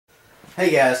Hey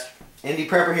guys, Indie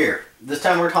Prepper here. This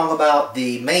time we're talking about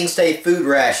the Mainstay food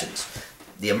rations,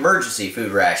 the emergency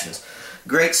food rations.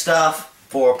 Great stuff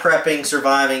for prepping,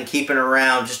 surviving, keeping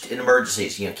around just in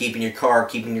emergencies. You know, keeping your car,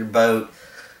 keeping your boat,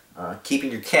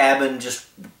 keeping your cabin, just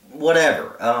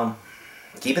whatever.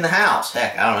 Keeping the house,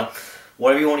 heck, I don't know.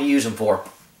 Whatever you want to use them for.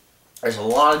 There's a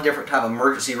lot of different type of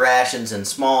emergency rations in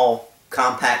small,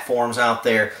 compact forms out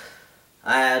there.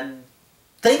 I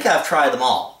think I've tried them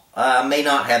all. I may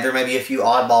not have. There may be a few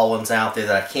oddball ones out there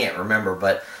that I can't remember,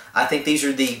 but I think these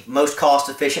are the most cost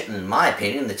efficient and, in my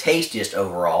opinion, the tastiest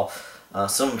overall.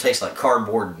 Some of them taste like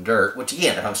cardboard and dirt, which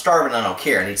again, if I'm starving, I don't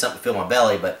care. I need something to fill my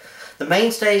belly, but the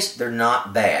Mainstays, they're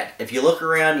not bad. If you look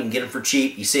around, you can get them for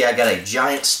cheap. You see I got a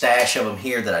giant stash of them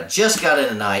here that I just got in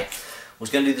tonight. Was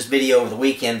going to do this video over the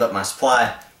weekend, but my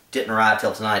supply didn't arrive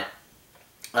till tonight.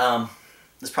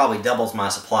 This probably doubles my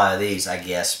supply of these, I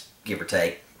guess, give or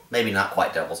take. Maybe not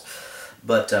quite doubles,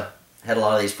 but had a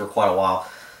lot of these for quite a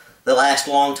while. They last a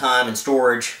long time in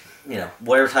storage, you know,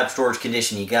 whatever type of storage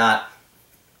condition you got.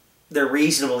 They're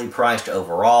reasonably priced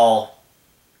overall.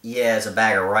 Yeah, it's a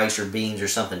bag of rice or beans or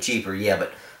something cheaper, yeah,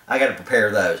 but I got to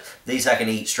prepare those. These I can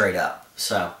eat straight up.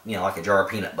 So, you know, like a jar of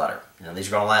peanut butter. You know, these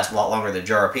are going to last a lot longer than a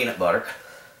jar of peanut butter.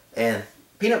 And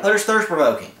peanut butter's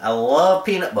thirst-provoking. I love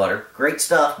peanut butter. Great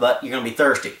stuff, but you're going to be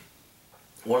thirsty.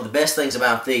 One of the best things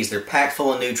about these, they're packed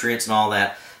full of nutrients and all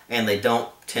that, and they don't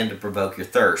tend to provoke your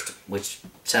thirst, which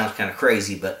sounds kind of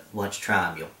crazy, but once you try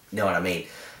them, you'll know what I mean.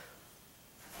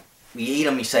 You eat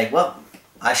them, you say, well,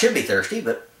 I should be thirsty,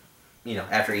 but, you know,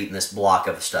 after eating this block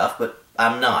of stuff, but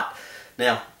I'm not.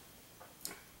 Now,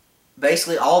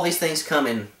 basically, all these things come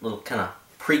in little kind of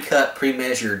pre-cut,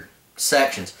 pre-measured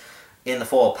sections in the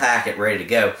foil packet, ready to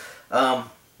go.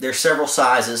 There's several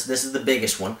sizes. This is the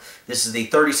biggest one. This is the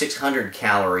 3,600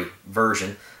 calorie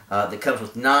version that comes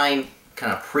with 9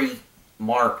 kind of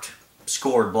pre-marked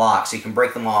scored blocks. So you can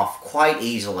break them off quite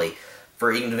easily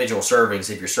for individual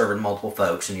servings if you're serving multiple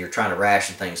folks and you're trying to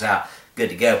ration things out. Good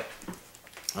to go.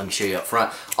 Let me show you up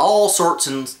front. All sorts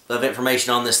of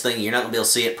information on this thing. You're not going to be able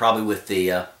to see it probably with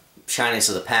the shininess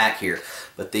of the pack here,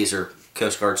 but these are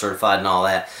Coast Guard certified and all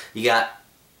that. You got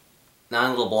 9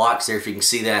 little blocks there, if you can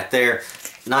see that there.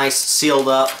 Nice, sealed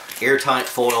up, airtight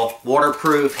foil,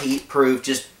 waterproof, heat-proof,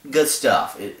 just good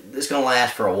stuff. It's going to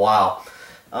last for a while.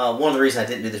 One of the reasons I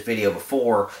didn't do this video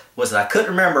before was that I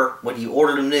couldn't remember when you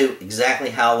ordered them new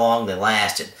exactly how long they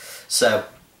lasted. So,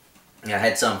 you know, I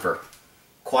had some for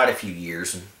quite a few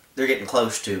years, and they're getting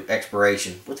close to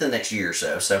expiration within the next year or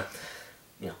so. So,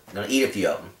 you know, I'm going to eat a few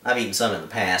of them. I've eaten some in the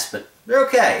past, but they're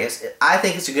okay. I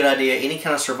think it's a good idea. Any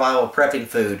kind of survival prepping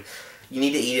food, you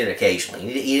need to eat it occasionally. You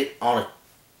need to eat it on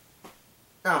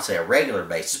I don't say a regular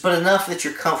basis, but enough that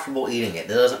you're comfortable eating it,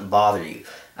 that doesn't bother you.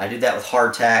 I do that with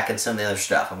hardtack and some of the other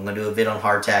stuff. I'm going to do a vid on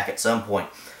hardtack at some point.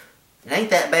 It ain't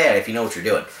that bad if you know what you're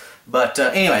doing. But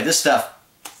anyway, this stuff,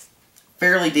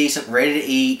 fairly decent, ready to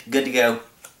eat, good to go.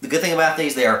 The good thing about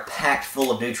these, they are packed full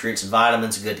of nutrients and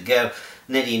vitamins, good to go.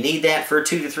 And then do you need that for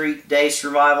 2 to 3 days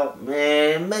survival?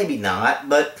 Maybe not,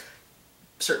 but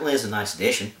certainly is a nice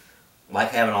addition. I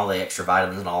like having all the extra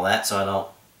vitamins and all that, so I don't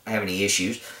have any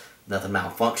issues. Nothing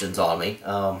malfunctions on me.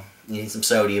 You need some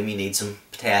sodium, you need some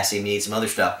potassium, you need some other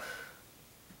stuff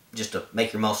just to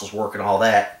make your muscles work and all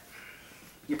that.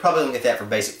 You're probably going to get that from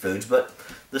basic foods, but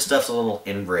this stuff's a little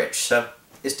enriched, so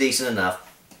it's decent enough.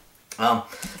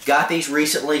 Got these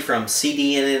recently from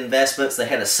FD&C Investments. They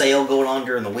had a sale going on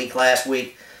during the week last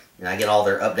week, and I get all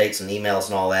their updates and emails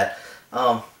and all that.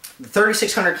 The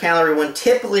 3,600 calorie one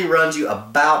typically runs you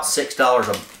about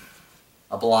 $6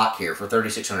 a block here for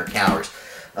 3,600 calories.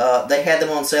 They had them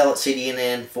on sale at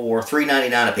FD&C for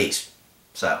 $3.99 a piece.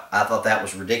 So I thought that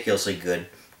was ridiculously good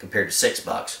compared to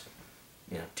 $6.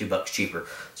 You know, $2 cheaper.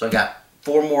 So I got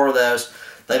 4 more of those.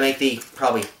 They make the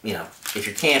probably, you know, if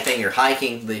you're camping or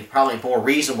hiking, the probably more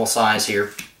reasonable size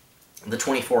here, the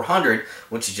 2,400,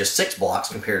 which is just 6 blocks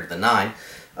compared to the 9.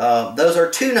 Those are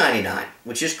 $2.99,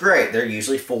 which is great. They're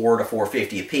usually $4 to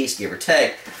 $4.50 a piece, give or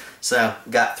take. So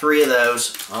got 3 of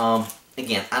those.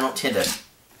 Again, I don't tend to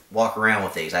walk around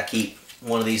with these. I keep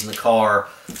one of these in the car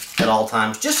at all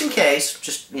times, just in case.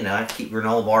 Just, you know, I keep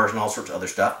granola bars and all sorts of other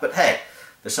stuff. But hey,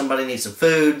 if somebody needs some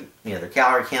food, you know, their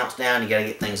calorie count's down, you got to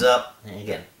get things up. And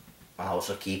again, I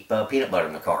also keep peanut butter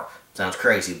in the car. Sounds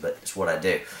crazy, but it's what I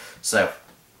do. So,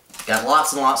 got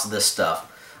lots and lots of this stuff.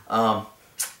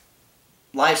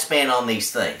 Lifespan on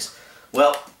these things.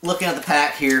 Well, looking at the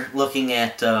pack here, looking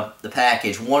at the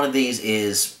package, one of these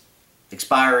is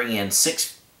expiring in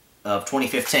 6 of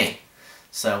 2015.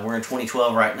 So we're in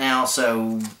 2012 right now,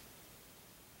 so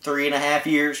 3.5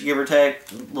 years, give or take.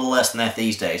 A little less than that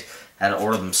these days. Had to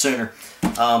order them sooner.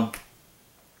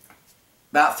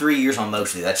 about 3 years on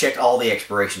most of these. I checked all the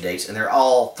expiration dates, and they're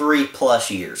all 3+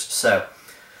 years. So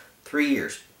 3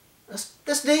 years.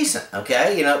 That's decent,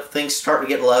 okay? You know, things start to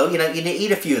get low. You know, you need to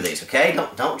eat a few of these, okay?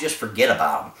 Don't just forget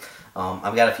about them.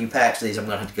 I've got a few packs of these I'm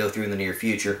going to have to go through in the near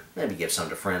future. Maybe give some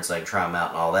to friends so they can try them out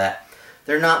and all that.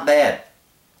 They're not bad.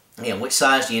 Again, which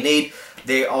size do you need?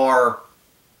 They are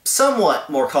somewhat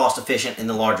more cost efficient in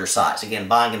the larger size. Again,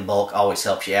 buying in bulk always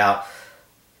helps you out.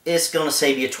 It's going to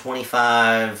save you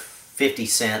 25, 50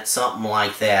 cents, something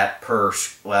like that per,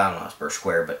 well, I don't know if it's per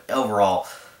square, but overall,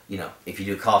 you know, if you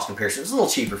do a cost comparison, it's a little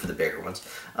cheaper for the bigger ones.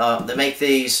 They make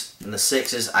these in the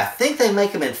 6s. I think they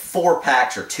make them in 4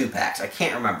 packs or 2 packs. I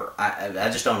can't remember. I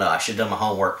just don't know. I should have done my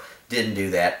homework. Didn't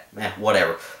do that.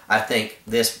 Whatever. I think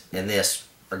this and this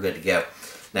are good to go.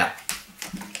 Now,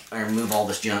 I'm going to remove all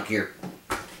this junk here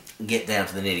and get down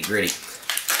to the nitty gritty.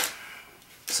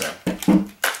 So,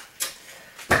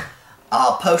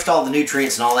 I'll post all the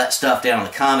nutrients and all that stuff down in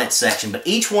the comments section, but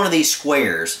each one of these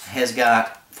squares has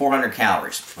got 400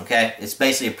 calories, okay? It's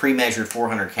basically a pre-measured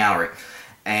 400 calorie,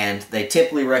 and they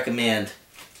typically recommend,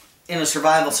 in a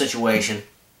survival situation,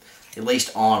 at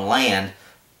least on land,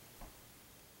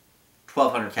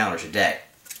 1,200 calories a day.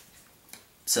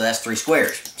 So that's 3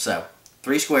 squares. So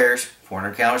 3 squares,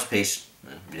 400 calories a piece.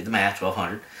 Do the math,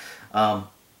 1,200.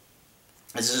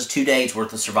 This is 2 days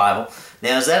worth of survival.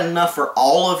 Now, is that enough for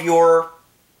all of your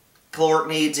caloric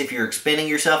needs? If you're expending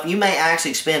yourself, you may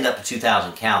actually expend up to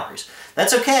 2,000 calories.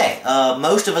 That's okay.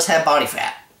 Most of us have body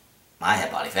fat. I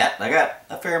have body fat. I got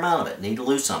a fair amount of it. Need to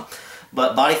lose some.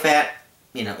 But body fat,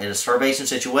 you know, in a starvation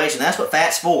situation, that's what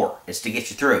fat's for. It's to get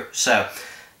you through. So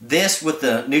this, with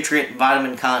the nutrient and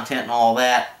vitamin content and all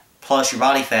that, plus your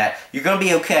body fat, you're going to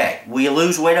be okay. Will you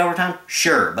lose weight over time?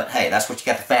 Sure. But hey, that's what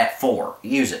you got the fat for.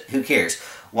 Use it. Who cares?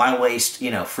 Why waste,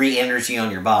 you know, free energy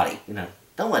on your body? You know,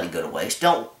 don't let it go to waste.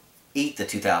 Don't eat the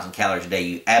 2,000 calories a day.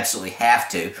 You absolutely have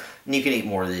to. And you can eat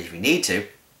more of this if you need to.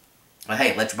 But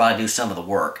hey, let your body do some of the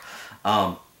work.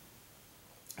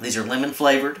 These are lemon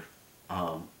flavored.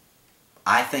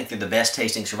 I think they're the best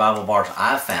tasting survival bars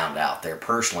I've found out there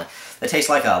personally. They taste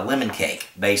like a lemon cake,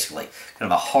 basically.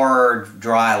 Kind of a hard,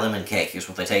 dry lemon cake is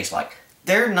what they taste like.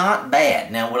 They're not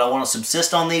bad. Now, would I want to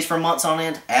subsist on these for months on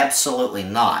end? Absolutely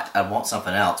not. I'd want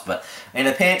something else. But in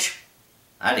a pinch,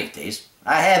 I'd eat these.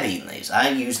 I have eaten these. I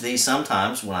use these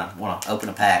sometimes when I want to open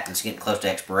a pack that's getting close to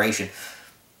expiration.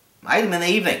 I eat them in the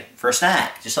evening for a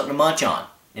snack, just something to munch on.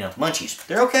 You know, munchies.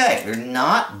 They're okay. They're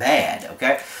not bad,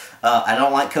 okay? I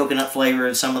don't like coconut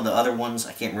flavored. Some of the other ones,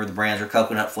 I can't remember the brands, are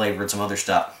coconut flavored, some other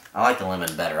stuff. I like the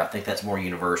lemon better. I think that's more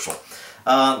universal.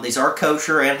 These are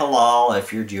kosher and halal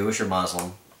if you're Jewish or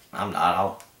Muslim. I'm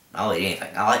not. I'll eat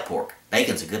anything. I like pork.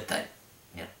 Bacon's a good thing.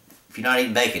 You know, if you're not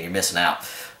eating bacon, you're missing out.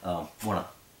 One of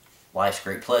life's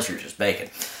great pleasures is bacon.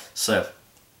 So,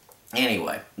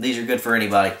 anyway, these are good for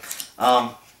anybody.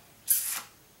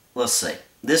 Let's see.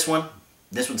 This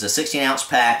one's a 16-ounce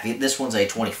pack. This one's a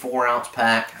 24-ounce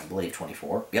pack. I believe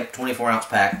 24. Yep, 24-ounce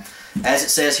pack. As it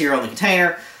says here on the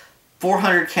container,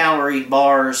 400 calorie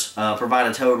bars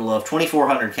provide a total of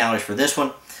 2,400 calories for this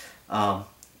one.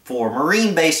 For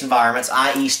marine-based environments,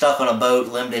 i.e. stuck on a boat,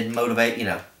 limited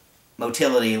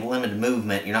motility, limited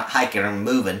movement, you're not hiking or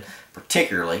moving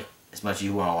particularly as much as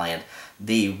you want to land,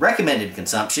 the recommended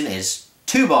consumption is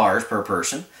 2 bars per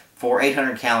person for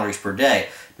 800 calories per day.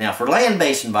 Now, for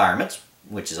land-based environments,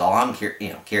 which is all I'm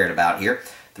caring about here,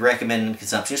 the recommended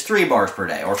consumption is 3 bars per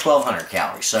day, or 1,200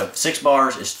 calories. So 6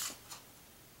 bars is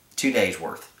 2 days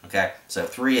worth, okay? So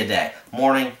 3 a day.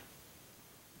 Morning,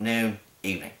 noon,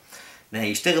 evening. Now,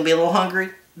 you still gonna be a little hungry?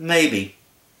 Maybe.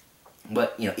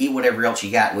 But, you know, eat whatever else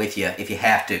you got with you if you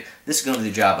have to. This is gonna do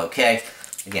the job okay.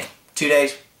 Again, 2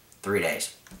 days, 3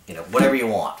 days. You know, whatever you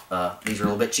want. These are a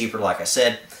little bit cheaper, like I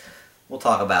said. We'll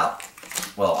talk about,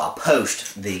 well, I'll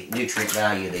post the nutrient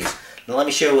value of these. Now let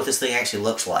me show you what this thing actually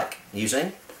looks like.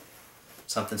 Using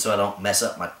something so I don't mess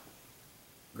up my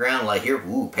ground light here.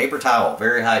 Ooh, paper towel,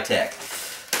 very high tech.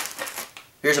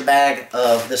 Here's a bag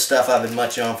of this stuff I've been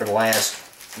munching on for the last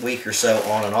week or so,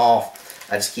 on and off.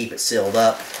 I just keep it sealed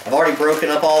up. I've already broken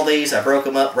up all these. I broke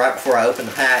them up right before I opened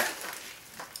the pack.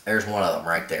 There's one of them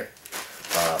right there.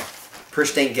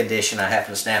 Pristine condition. I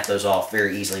happen to snap those off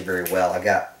very easily, very well. I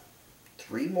got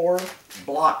 3 more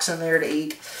blocks in there to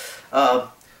eat.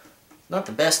 Not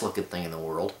the best looking thing in the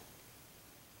world,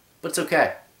 but it's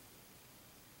okay.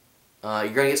 You're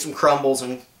going to get some crumbles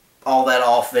and all that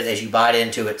off it as you bite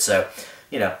into it, so,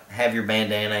 you know, have your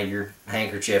bandana, your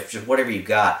handkerchief, just whatever you've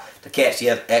got to catch the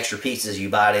extra pieces as you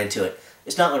bite into it.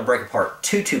 It's not going to break apart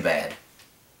too bad.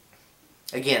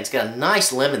 Again, it's got a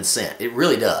nice lemon scent. It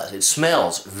really does. It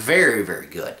smells very, very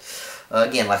good.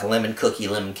 Again, like a lemon cookie,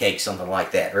 lemon cake, something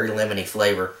like that. Very lemony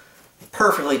flavor.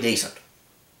 Perfectly decent.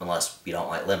 Unless you don't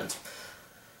like lemons.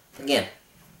 Again,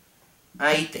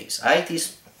 I eat these. I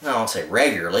don't say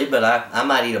regularly, but I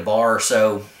might eat a bar or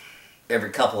so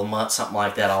every couple of months, something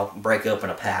like that. I'll break open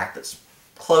a pack that's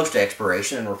close to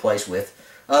expiration and replace with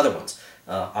other ones.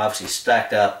 Obviously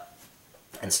stacked up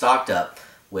and stocked up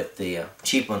with the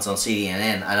cheap ones on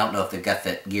CD&N. I don't know if they've got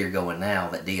that gear going now,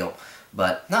 that deal.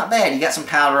 But not bad. You got some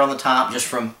powder on the top just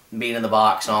from being in the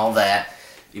box and all that.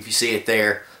 If you see it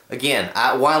there. Again,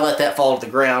 why let that fall to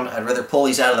the ground? I'd rather pull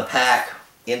these out of the pack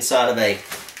inside of a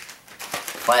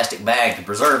plastic bag to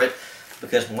preserve it,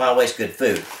 because why waste good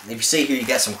food? If you see here, you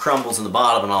got some crumbles in the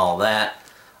bottom and all of that.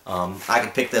 I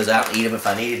could pick those out and eat them if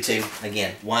I needed to.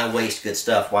 Again, why waste good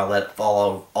stuff? Why let it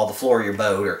fall on the floor of your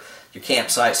boat or your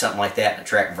campsite, something like that, and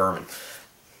attract vermin?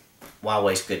 Why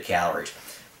waste good calories?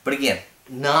 But again,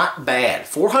 not bad.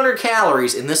 400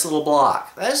 calories in this little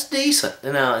block. That's decent.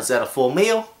 Now, is that a full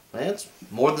meal? That's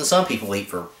more than some people eat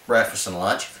for breakfast and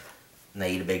lunch, and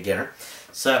they eat a big dinner.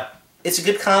 So, it's a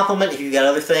good complement if you've got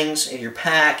other things in your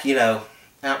pack, you know,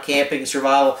 out camping,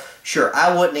 survival. Sure,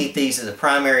 I wouldn't eat these as a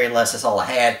primary unless that's all I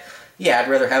had. Yeah, I'd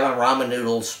rather have my ramen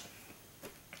noodles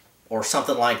or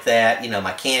something like that, you know,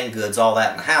 my canned goods, all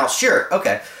that in the house. Sure,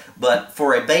 okay. But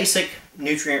for a basic,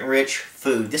 nutrient-rich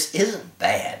food, this isn't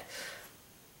bad.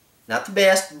 Not the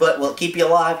best, but will it keep you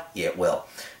alive? Yeah, it will.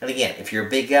 And again, if you're a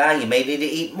big guy, you may need to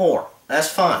eat more. That's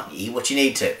fine. You eat what you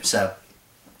need to. So,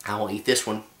 I will eat this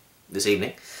one this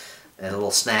evening as a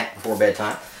little snack before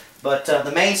bedtime. But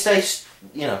the Mainstay,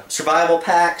 you know, survival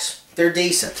packs, they're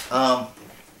decent. I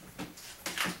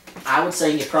would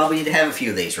say you probably need to have a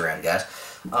few of these around, guys.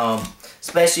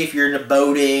 Especially if you're into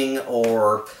boating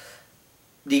or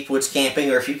deep woods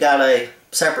camping, or if you've got a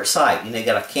separate site, you know, you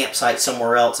got a campsite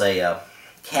somewhere else, a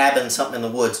cabin, something in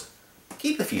the woods.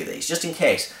 Keep a few of these, just in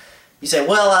case. You say,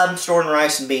 well, I'm storing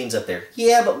rice and beans up there.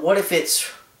 Yeah, but what if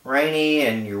it's rainy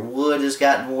and your wood has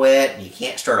gotten wet and you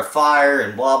can't start a fire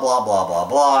and blah, blah, blah, blah,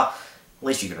 blah. At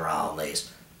least you can rely on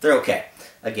these. They're okay.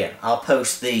 Again, I'll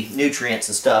post the nutrients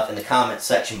and stuff in the comments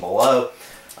section below.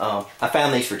 I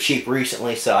found these for cheap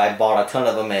recently, so I bought a ton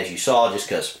of them, as you saw, just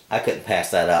because I couldn't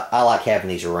pass that up. I like having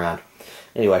these around.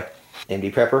 Anyway,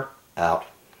 MD Prepper, out.